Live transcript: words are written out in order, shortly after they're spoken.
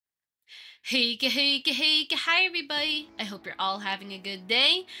Hi everybody! I hope you're all having a good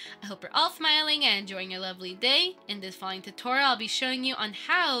day. I hope you're all smiling and enjoying your lovely day. In this following tutorial, I'll be showing you on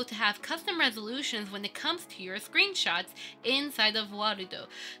how to have custom resolutions when it comes to your screenshots inside of Warudo.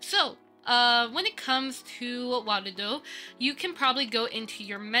 So, when it comes to Warudo, you can probably go into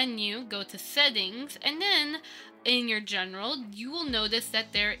your menu, go to settings, and then in your general, you will notice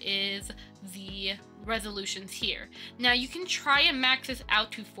that there is the resolutions here. Now you can try and max this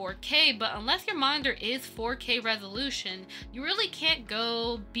out to 4K, but unless your monitor is 4K resolution, you really can't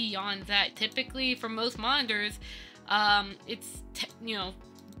go beyond that. Typically for most monitors,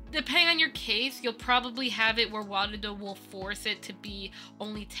 depending on your case, you'll probably have it where Warudo will force it to be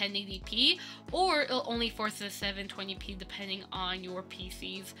only 1080p, or it'll only force it to 720p depending on your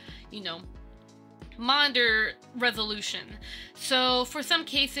PC's, monitor resolution. So for some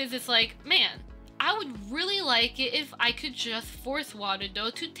cases, it's like, man, I would really like it if I could just force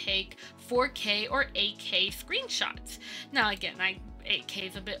Warudo to take 4K or 8K screenshots. Now again, 8K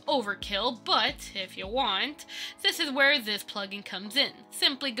is a bit overkill, but if you want, this is where this plugin comes in.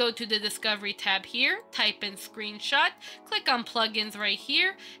 Simply go to the Discovery tab here, type in screenshot, click on plugins right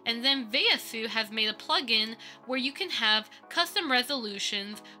here, and then Vtuber has made a plugin where you can have custom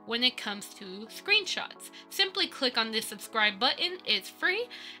resolutions when it comes to screenshots. Simply click on this subscribe button, it's free,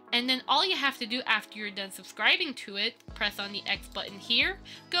 and then all you have to do after you're done subscribing to it, press on the X button here,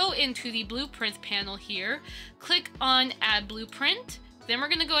 go into the blueprints panel here, click on add blueprint. Then we're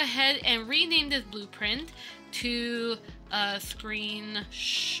gonna go ahead and rename this blueprint to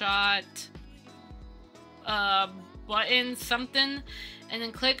screenshot button something, and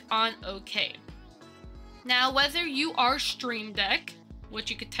then click on OK. Now whether you are Stream Deck, which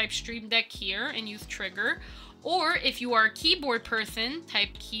you could type Stream Deck here and use trigger, or if you are a keyboard person,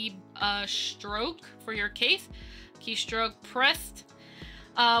 type keystroke for your case, keystroke pressed.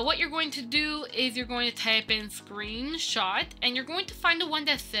 What you're going to do is you're going to type in screenshot, and you're going to find the one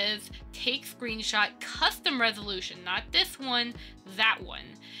that says take screenshot custom resolution, not this one, that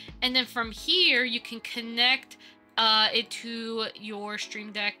one. And then from here you can connect it to your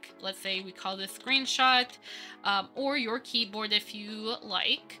Stream Deck. Let's say we call this screenshot, or your keyboard if you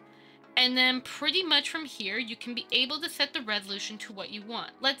like. And then pretty much from here, you can be able to set the resolution to what you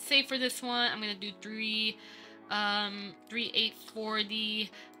want. Let's say for this one, I'm going to do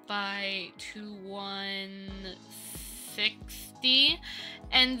 3840 by 2160.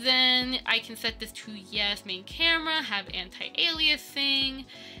 And then I can set this to yes, main camera, have anti-aliasing.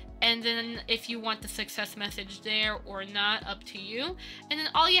 And then if you want the success message there or not, up to you. And then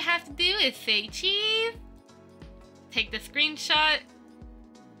all you have to do is say cheese, take the screenshot,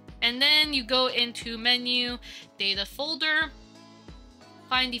 and then you go into menu, data folder,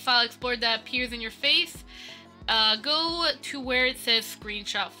 find the file explorer that appears in your face, go to where it says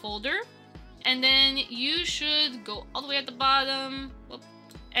screenshot folder, and then you should go all the way at the bottom,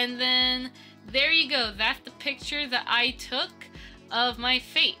 and then there you go. That's the picture that I took of my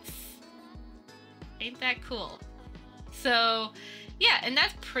face. Ain't that cool? So yeah, and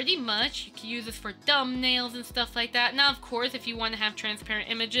that's pretty much, you can use this for thumbnails and stuff like that. Now, of course, if you want to have transparent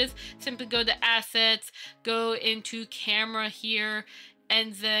images, simply go to assets, go into camera here,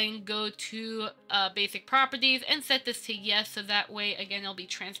 and then go to basic properties and set this to yes, so that way, again, it'll be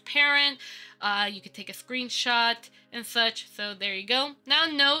transparent. You could take a screenshot and such, so there you go. Now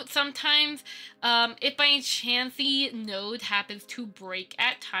note, sometimes if by any chance the node happens to break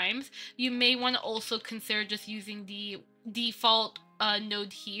at times, you may want to also consider just using the default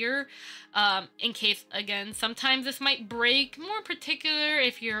node here, in case, again, sometimes this might break. More particular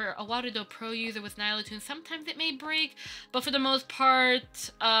if you're a Warudo Pro user with Nylotune, sometimes it may break, but for the most part,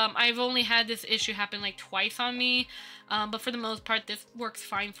 I've only had this issue happen like twice on me, but for the most part this works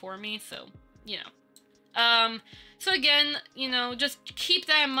fine for me, so so again, just keep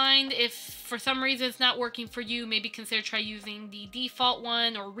that in mind. If for some reason it's not working for you, maybe consider try using the default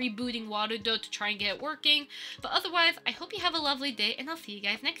one or rebooting Warudo to try and get it working. But otherwise, I hope you have a lovely day, and I'll see you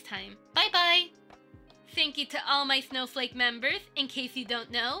guys next time. Bye bye! Thank you to all my Snowflake members. In case you don't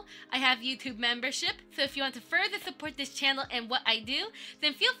know, I have YouTube membership, so if you want to further support this channel and what I do,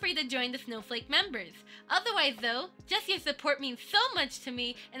 then feel free to join the Snowflake members. Otherwise though, just your support means so much to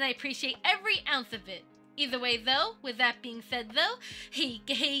me, and I appreciate every ounce of it. Either way though, with that being said though, hey,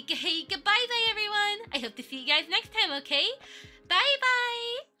 goodbye everyone! I hope to see you guys next time, okay? Bye bye!